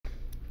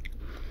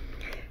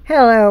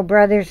Hello,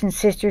 brothers and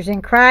sisters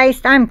in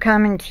Christ. I'm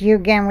coming to you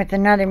again with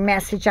another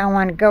message. I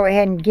want to go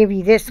ahead and give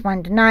you this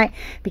one tonight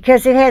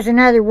because it has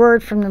another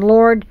word from the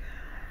Lord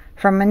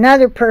from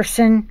another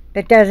person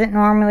that doesn't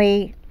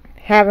normally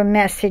have a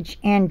message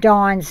in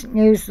Dawne's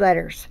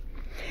newsletters.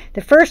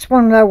 The first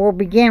one, though, we'll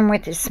begin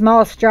with is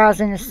Small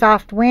Straws in a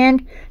Soft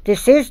Wind.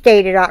 This is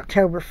dated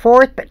October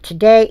 4th, but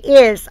today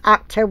is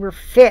October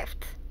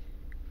 5th.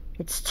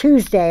 It's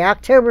Tuesday,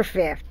 October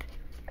 5th,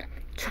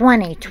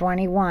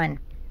 2021.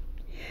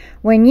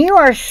 When you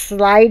are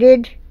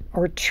slighted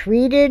or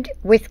treated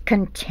with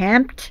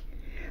contempt,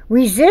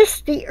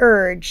 resist the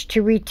urge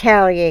to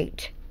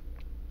retaliate.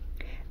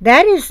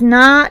 That is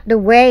not the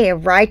way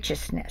of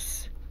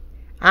righteousness.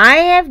 I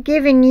have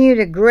given you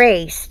the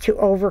grace to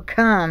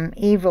overcome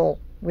evil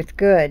with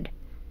good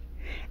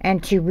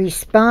and to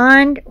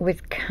respond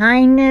with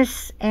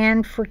kindness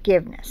and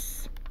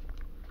forgiveness.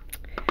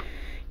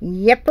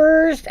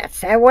 Yippers,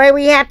 that's the way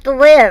we have to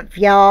live,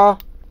 y'all.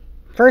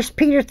 1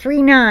 Peter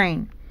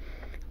 3:9.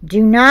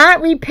 Do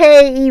not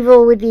repay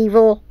evil with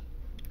evil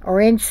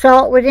or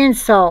insult with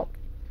insult.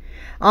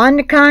 On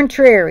the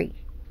contrary,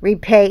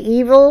 repay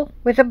evil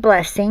with a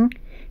blessing,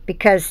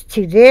 because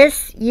to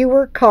this you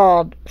were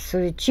called, so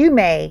that you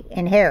may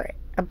inherit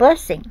a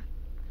blessing.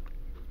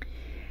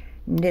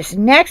 This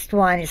next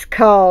one is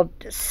called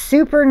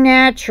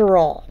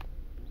Supernatural,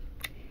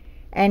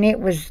 and it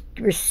was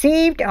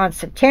received on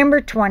September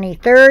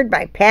 23rd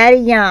by Patti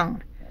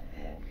Young.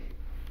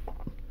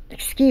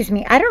 Excuse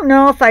me, I don't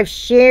know if I've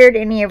shared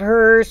any of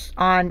hers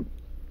on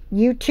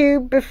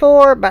YouTube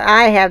before, but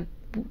I have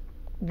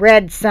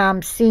read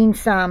some, seen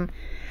some.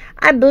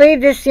 I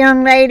believe this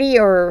young lady,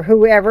 or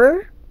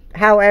whoever,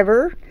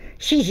 however,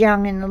 she's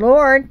young in the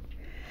Lord.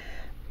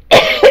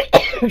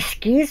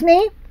 Excuse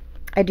me.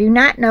 I do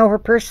not know her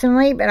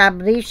personally, but I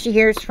believe she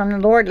hears from the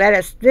Lord. Let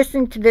us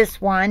listen to this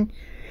one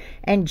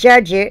and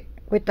judge it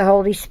with the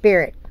Holy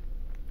Spirit.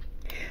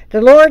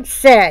 The Lord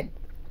said,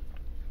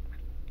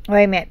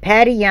 wait a minute,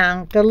 Patti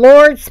Young, the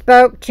Lord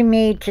spoke to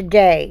me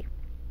today.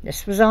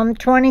 This was on the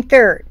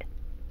 23rd.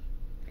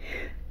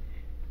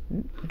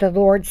 The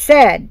Lord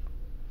said,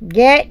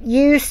 get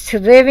used to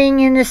living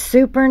in the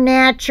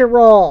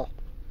supernatural.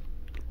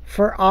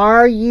 For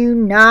are you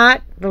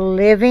not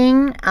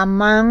living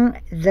among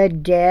the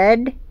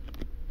dead?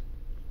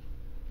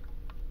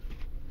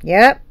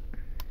 Yep,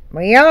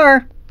 we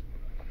are.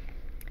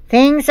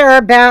 Things are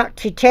about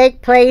to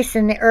take place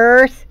in the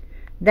earth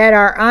that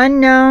are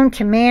unknown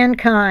to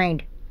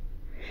mankind.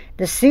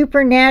 The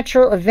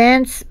supernatural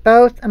events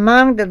both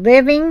among the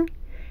living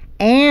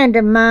and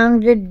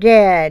among the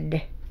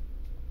dead.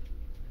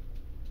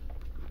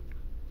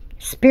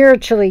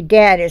 Spiritually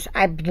dead is,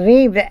 I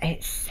believe that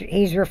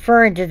he's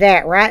referring to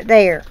that right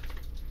there.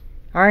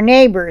 Our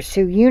neighbors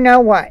who you know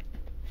what.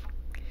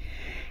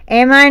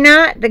 Am I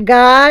not the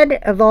God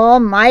of all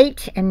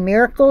might and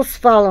miracles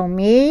follow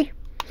me?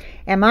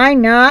 Am I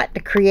not the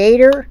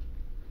creator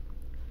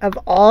of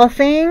all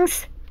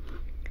things?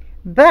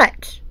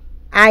 But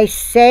I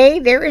say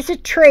there is a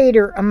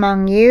traitor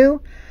among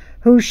you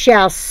who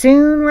shall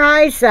soon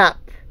rise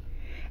up,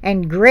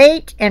 and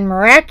great and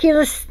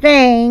miraculous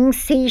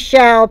things he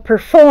shall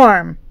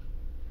perform.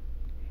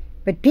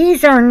 But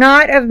these are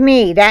not of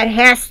me. That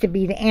has to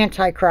be the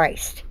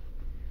Antichrist,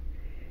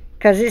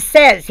 because it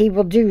says he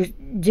will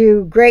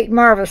do great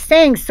marvelous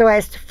things so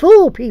as to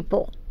fool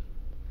people.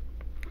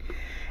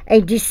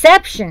 A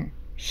deception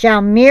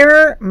shall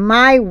mirror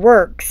my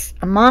works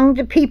among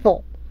the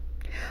people.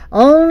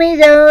 Only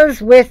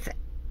those with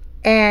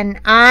an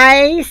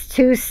eyes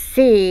to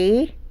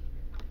see.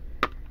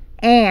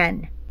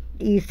 And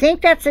do you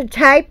think that's a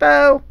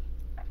typo?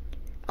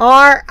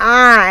 Our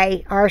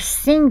eye, our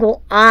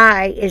single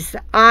eye, is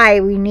the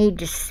eye we need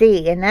to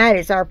see, and that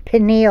is our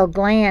pineal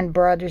gland,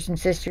 brothers and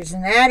sisters.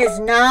 And that is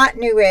not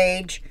New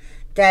Age.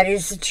 That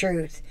is the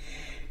truth.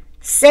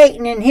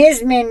 Satan and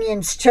his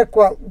minions took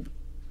what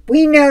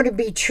we know to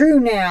be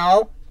true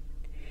now,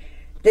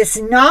 this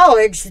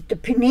knowledge that the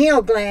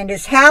pineal gland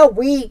is how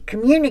we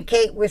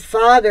communicate with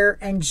Father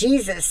and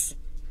Jesus,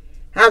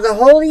 how the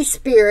Holy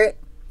Spirit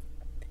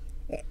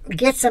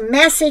gets a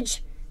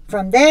message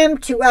from them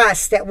to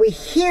us, that we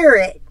hear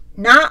it,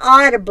 not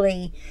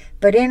audibly,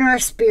 but in our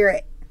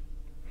spirit.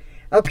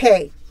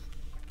 Okay,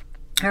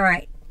 all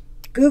right,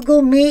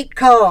 Google Meet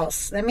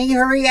calls. Let me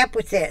hurry up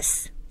with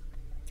this.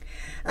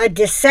 A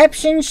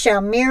deception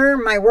shall mirror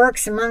my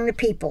works among the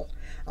people.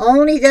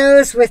 Only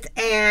those with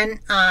an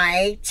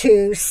eye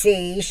to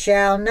see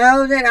shall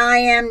know that I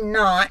am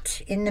not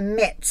in the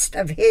midst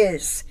of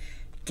his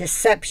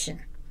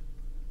deception.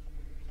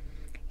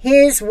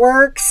 His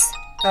works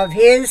of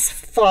his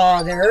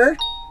father,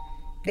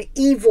 the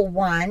evil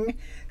one,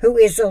 who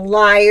is a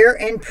liar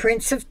and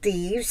prince of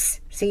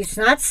thieves. See, it's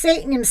not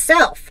Satan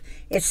himself.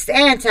 It's the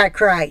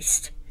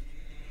Antichrist.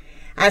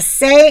 I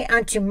say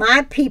unto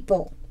my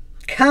people,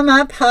 come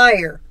up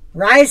higher,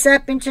 rise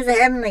up into the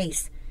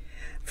heavenlies.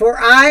 For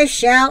I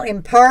shall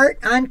impart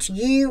unto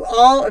you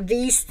all of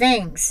these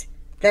things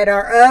that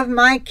are of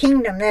my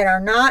kingdom, that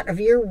are not of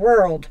your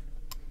world.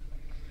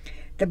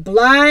 The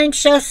blind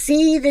shall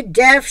see, the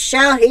deaf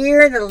shall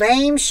hear, the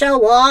lame shall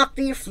walk,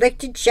 the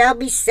afflicted shall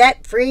be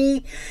set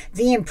free,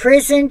 the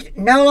imprisoned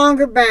no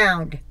longer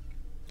bound.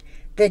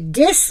 The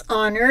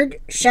dishonored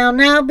shall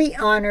now be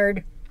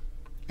honored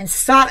and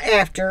sought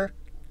after,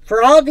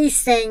 for all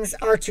these things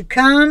are to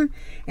come,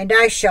 and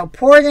I shall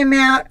pour them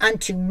out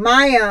unto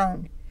my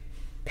own.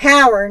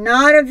 Power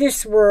not of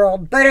this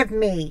world, but of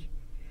me.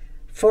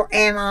 For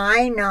am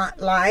I not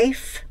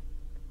life?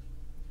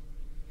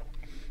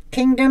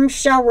 Kingdom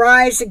shall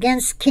rise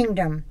against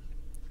kingdom,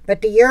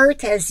 but the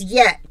earth has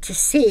yet to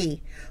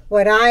see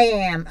what I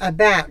am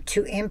about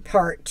to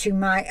impart to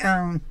my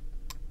own.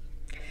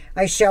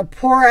 I shall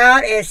pour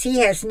out as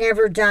has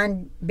never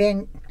been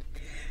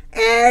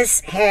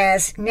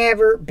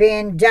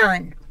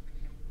done.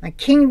 My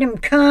kingdom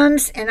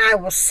comes, and I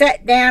will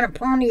set down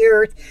upon the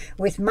earth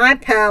with my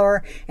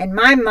power, and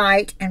my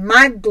might and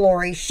my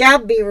glory shall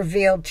be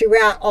revealed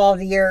throughout all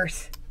the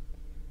earth.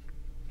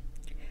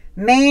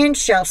 Man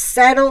shall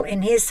settle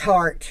in his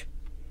heart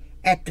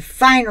at the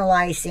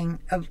finalizing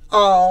of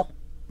all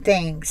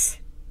things.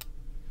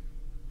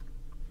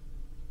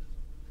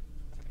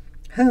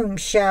 Whom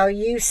shall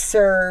you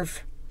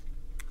serve?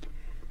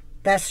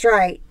 That's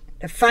right,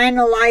 the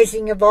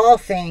finalizing of all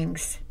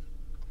things.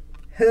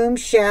 Whom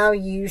shall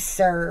you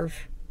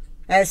serve?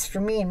 As for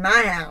me and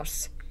my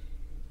house,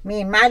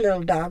 me and my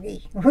little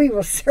doggy, we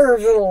will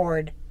serve the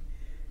Lord.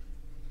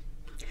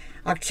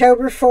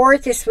 October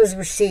 4th, this was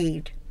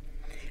received.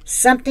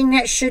 Something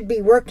that should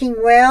be working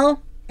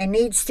well and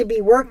needs to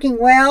be working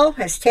well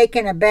has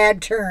taken a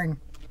bad turn.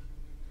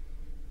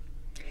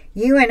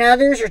 You and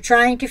others are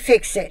trying to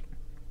fix it,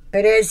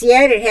 but as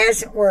yet it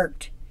hasn't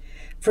worked.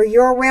 For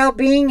your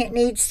well-being, it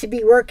needs to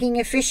be working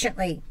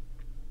efficiently.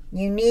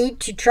 You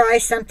need to try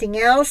something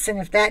else, and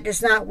if that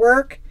does not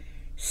work,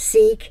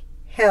 seek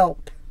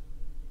help.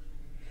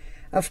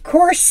 Of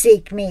course,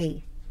 seek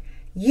me.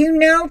 You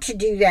know to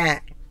do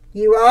that.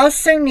 You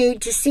also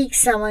need to seek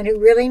someone who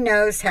really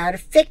knows how to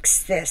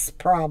fix this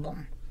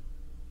problem.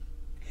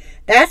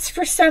 That's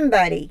for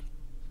somebody.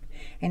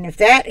 And if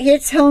that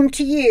hits home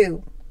to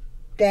you,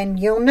 then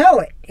you'll know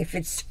it if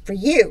it's for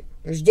you.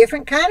 There's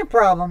different kind of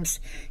problems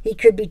he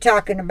could be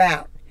talking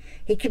about.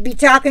 He could be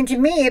talking to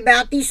me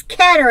about these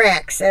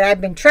cataracts that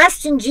I've been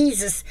trusting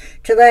Jesus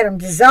to let them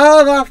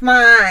dissolve off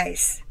my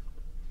eyes.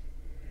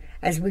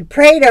 As we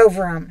prayed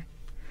over them,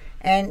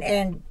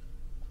 and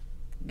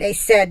they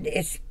said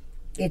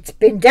it's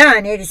been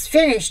done, it is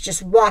finished.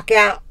 Just walk it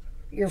out.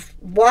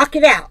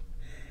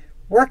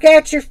 Work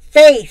out your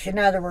faith, in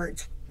other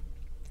words.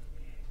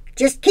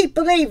 Just keep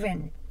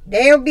believing.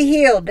 They'll be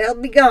healed.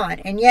 They'll be gone.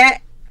 And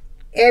yet,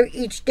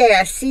 each day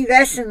I see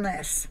less and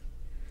less.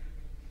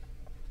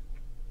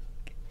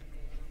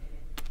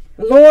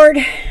 Lord,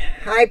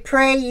 I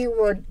pray you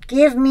will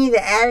give me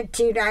the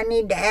attitude I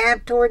need to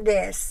have toward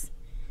this,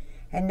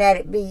 and that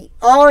it be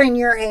all in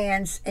your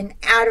hands and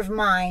out of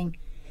mine.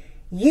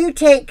 You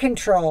take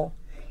control.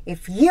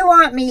 If you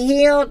want me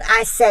healed,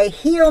 I say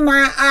heal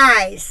my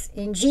eyes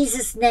in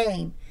Jesus'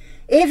 name,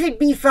 if it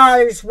be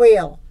Father's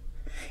will.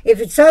 If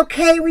it's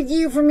okay with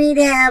you for me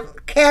to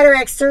have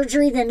cataract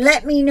surgery, then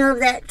let me know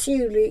that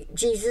too,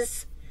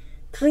 Jesus.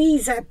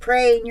 Please, I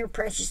pray in your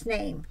precious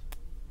name.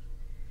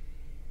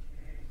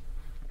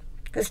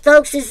 Because,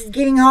 folks, this is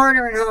getting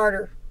harder and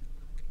harder.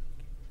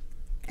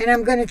 And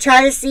I'm going to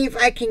try to see if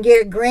I can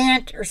get a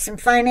grant or some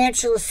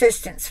financial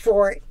assistance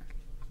for it.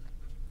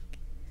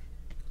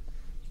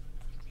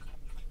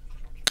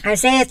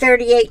 Isaiah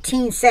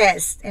 30:18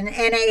 says in the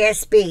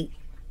NASB,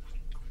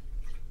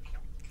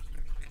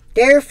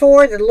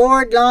 therefore the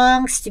Lord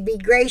longs to be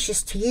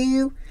gracious to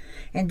you,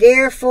 and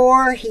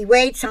therefore he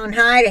waits on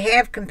high to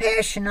have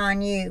compassion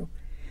on you.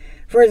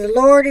 For the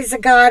Lord is a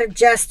God of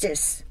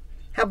justice.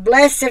 How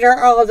blessed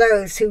are all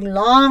those who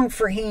long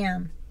for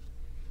him.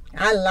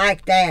 I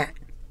like that.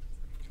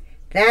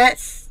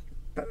 That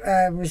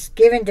was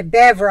given to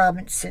Bev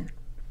Robinson.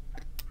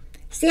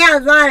 See how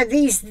a lot of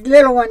these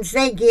little ones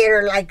they get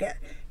are like a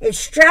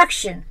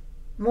instruction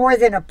more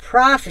than a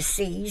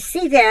prophecy. You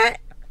see that?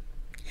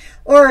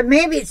 Or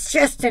maybe it's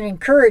just an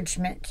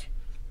encouragement.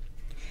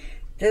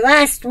 The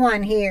last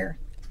one here,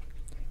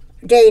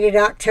 dated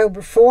October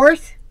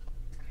 4th.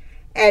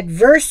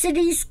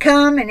 Adversities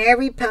come in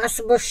every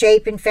possible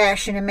shape and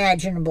fashion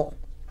imaginable.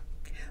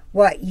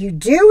 What you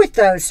do with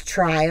those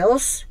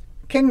trials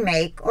can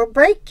make or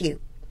break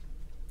you.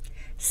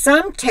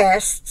 Some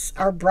tests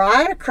are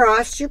brought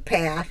across your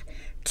path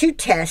to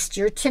test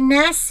your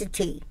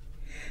tenacity.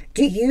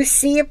 Do you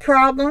see a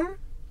problem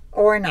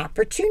or an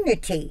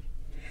opportunity?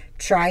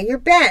 Try your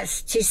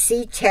best to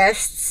see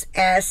tests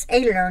as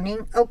a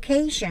learning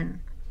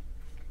occasion.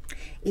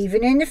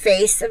 Even in the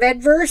face of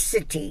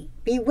adversity,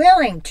 be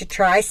willing to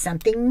try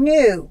something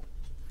new.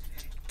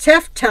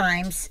 Tough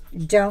times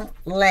don't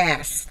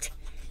last.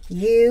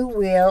 You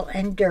will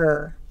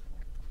endure.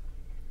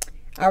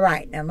 All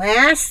right, now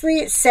lastly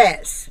it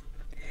says,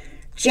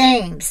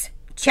 James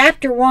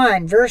chapter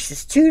 1,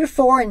 verses 2 to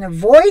 4 in the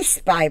Voice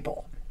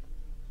Bible.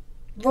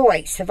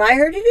 Voice, have I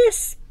heard of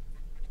this?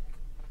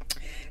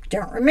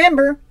 Don't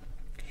remember.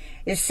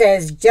 It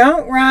says,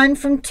 don't run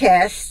from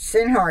tests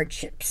and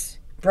hardships,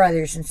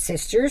 brothers and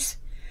sisters.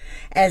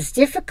 As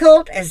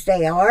difficult as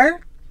they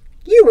are,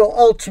 you will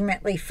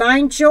ultimately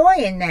find joy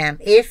in them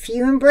if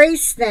you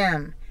embrace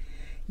them.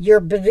 Your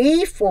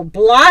belief will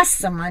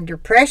blossom under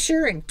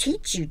pressure and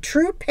teach you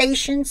true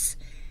patience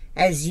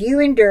as you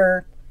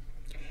endure.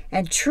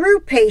 And true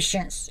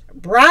patience,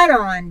 brought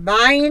on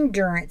by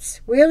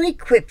endurance, will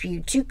equip you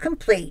to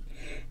complete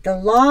the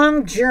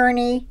long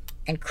journey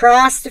and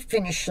cross the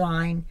finish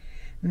line,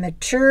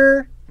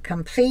 mature,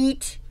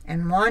 complete,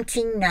 and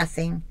wanting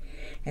nothing.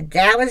 And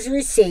that was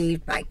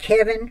received by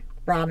Kevin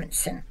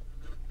Robinson.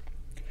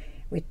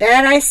 With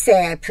that I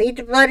say, I plead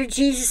the blood of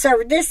Jesus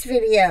over this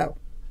video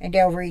and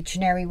over each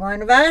and every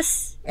one of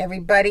us,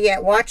 everybody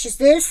that watches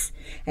this,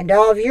 and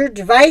all of your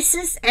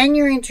devices and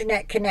your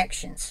internet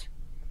connections.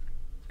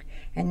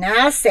 And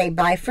now I'll say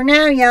bye for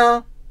now,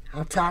 y'all.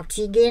 I'll talk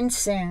to you again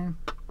soon.